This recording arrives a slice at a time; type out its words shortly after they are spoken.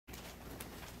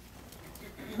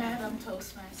Madam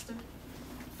Toastmaster,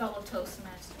 fellow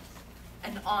Toastmasters,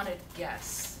 and honored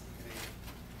guests.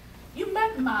 You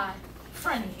met my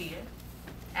friend here.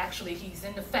 Actually, he's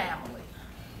in the family.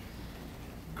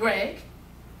 Greg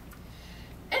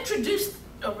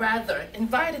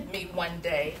invited me one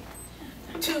day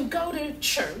to go to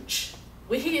church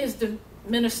where he is the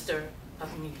minister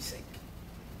of music.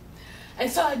 And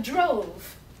so I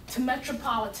drove to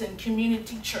Metropolitan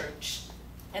Community Church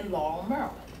in Laurel,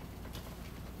 Maryland.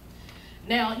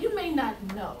 Now, you may not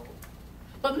know,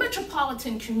 but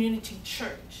Metropolitan Community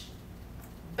Church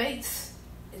bases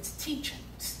its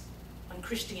teachings on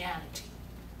Christianity.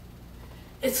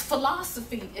 Its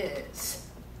philosophy is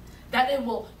that it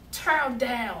will tear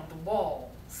down the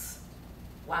walls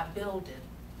while building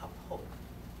up hope.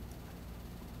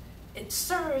 It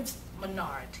serves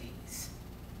minorities,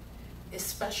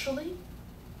 especially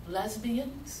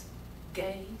lesbians,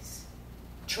 gays,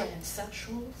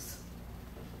 transsexuals,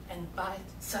 and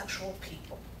bisexual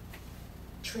people.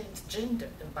 Transgender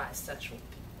and bisexual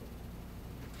people.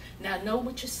 Now, I know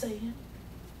what you're saying.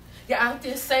 You're out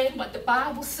there saying what the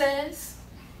Bible says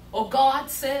or God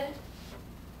said.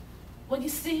 Well, you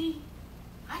see,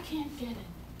 I can't get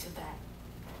into that.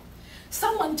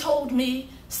 Someone told me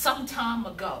some time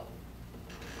ago,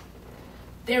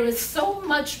 there is so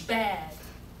much bad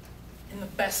in the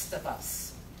best of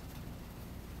us.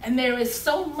 And there is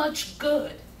so much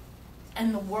good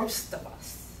in the worst of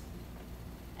us.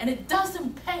 And it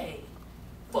doesn't pay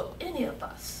for any of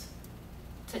us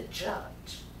to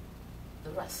judge the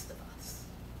rest of us.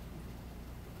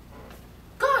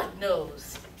 God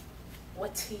knows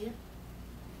what's here.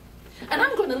 And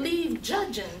I'm going to leave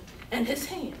judging in his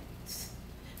hands.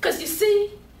 Because you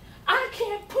see, I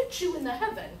can't put you into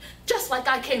heaven just like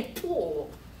I can't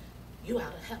pull you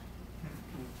out of hell.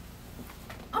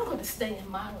 I'm going to stay in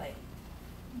my lane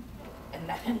and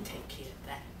let him take care of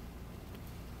that.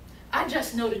 I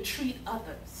just know to treat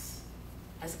others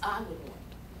as I would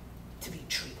want to be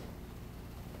treated.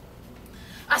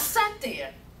 I sat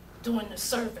there during the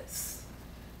service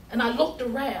and I looked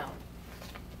around.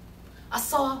 I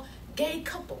saw gay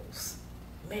couples,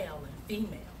 male and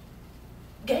female.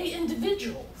 Gay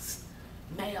individuals,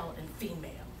 male and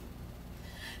female.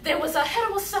 There was a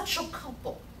heterosexual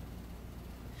couple,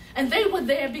 and they were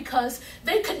there because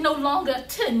they could no longer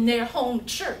attend their home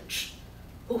church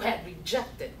who had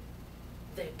rejected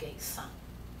their gay son.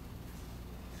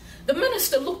 The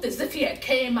minister looked as if he had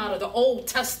came out of the Old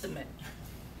Testament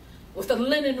with a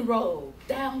linen robe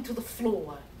down to the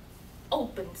floor,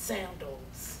 open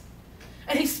sandals.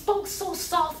 And he spoke so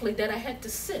softly that I had to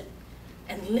sit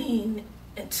and lean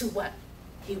into what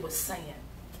he was saying.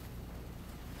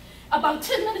 About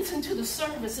 10 minutes into the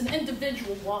service, an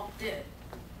individual walked in.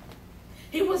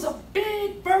 He was a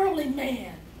big, burly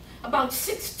man, about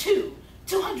 6'2",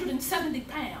 270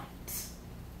 pounds.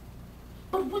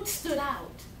 But what stood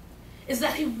out is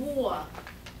that he wore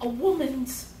a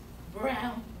woman's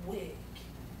brown wig.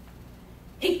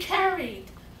 He carried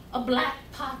a black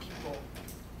pocketbook,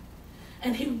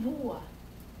 and he wore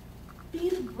a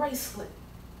beaded bracelet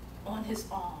on his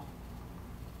arm.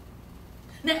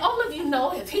 Now, all of you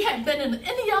know, if he had been in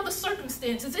any other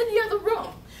circumstances, any other room,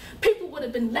 people would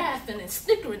have been laughing and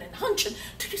snickering and hunching.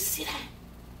 Do you see that?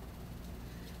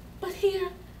 But here,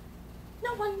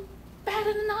 no one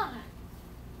batted an eye.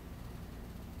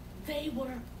 They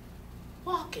were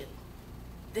walking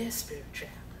their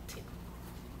spirituality.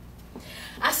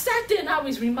 I sat there and I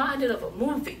was reminded of a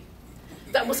movie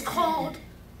that was called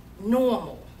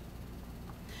Normal.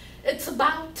 It's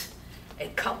about a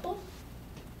couple,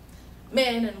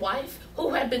 man and wife,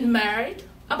 who had been married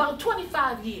about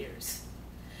 25 years.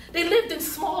 They lived in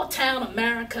small town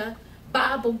America,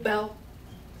 Bible Belt.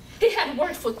 He had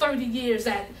worked for 30 years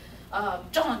at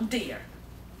John Deere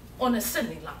on the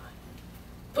assembly line,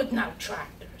 putting out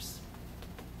tractors.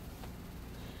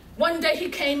 One day he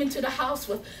came into the house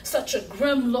with such a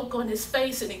grim look on his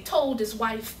face, and he told his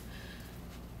wife,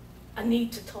 "I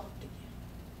need to talk to you."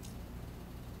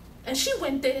 And she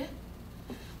went there.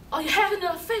 "Are you having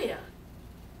an affair?"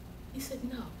 He said,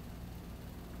 "No.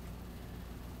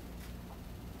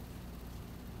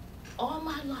 All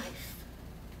my life,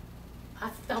 I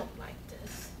felt like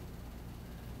this.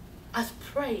 I've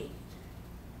prayed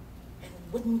and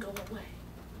it wouldn't go away.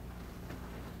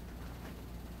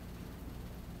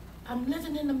 I'm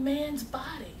living in a man's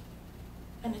body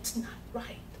and it's not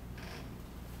right.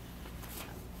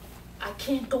 I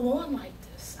can't go on like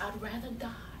this. I'd rather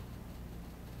die.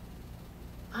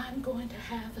 I'm going to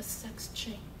have a sex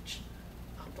change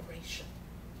operation."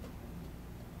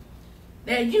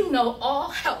 Now, you know, all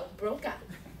hell broke out.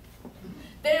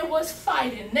 There was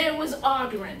fighting, there was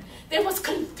arguing, there was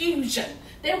confusion,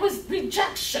 there was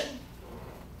rejection.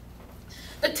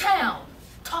 The town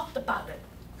talked about it.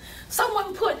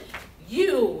 Someone put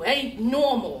 "You ain't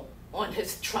normal" on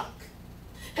his truck.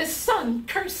 His son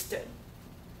cursed him.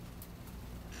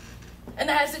 And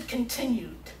as it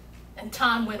continued and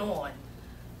time went on,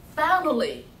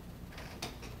 finally,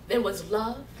 there was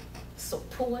love,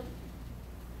 support,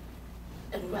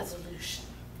 and resolution.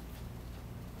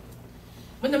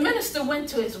 When the minister went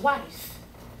to his wife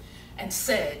and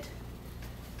said,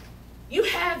 "You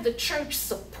have the church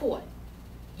support.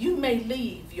 You may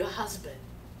leave your husband."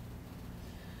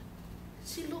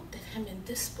 She looked at him in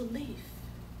disbelief.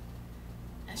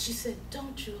 And she said,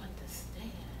 "Don't you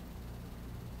understand?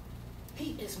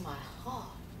 He is my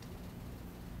heart.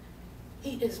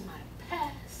 He is my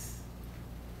past,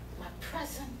 my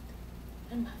present,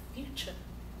 and my future.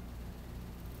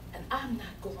 And I'm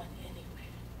not going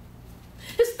anywhere."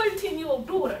 His 13-year-old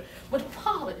daughter would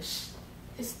polish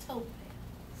his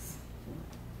toenails.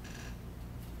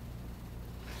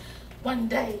 One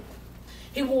day,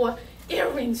 he wore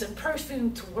earrings and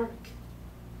perfume to work.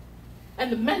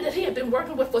 And the men that he had been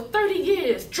working with for 30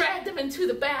 years dragged him into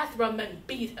the bathroom and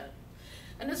beat him.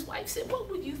 And his wife said, "What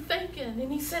were you thinking?"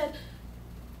 And he said,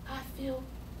 I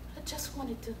just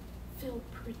wanted to feel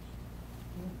pretty."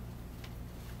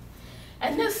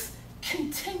 And this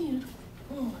continued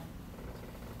on.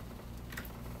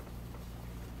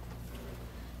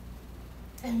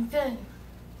 And then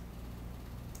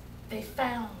they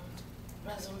found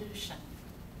resolution.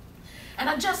 And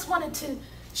I just wanted to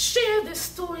share this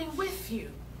story with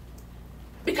you.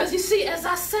 Because you see, as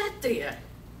I sat there,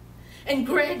 and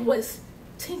Greg was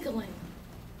tinkling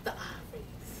the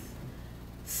ivories,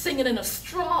 singing in a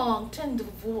strong, tender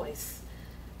voice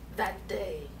that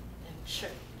day in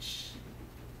church,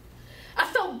 I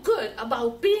felt good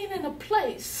about being in a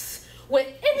place where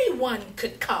anyone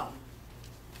could come,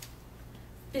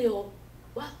 feel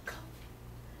welcome,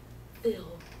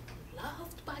 feel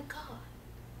loved by God,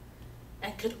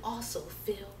 and could also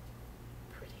feel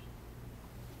pretty.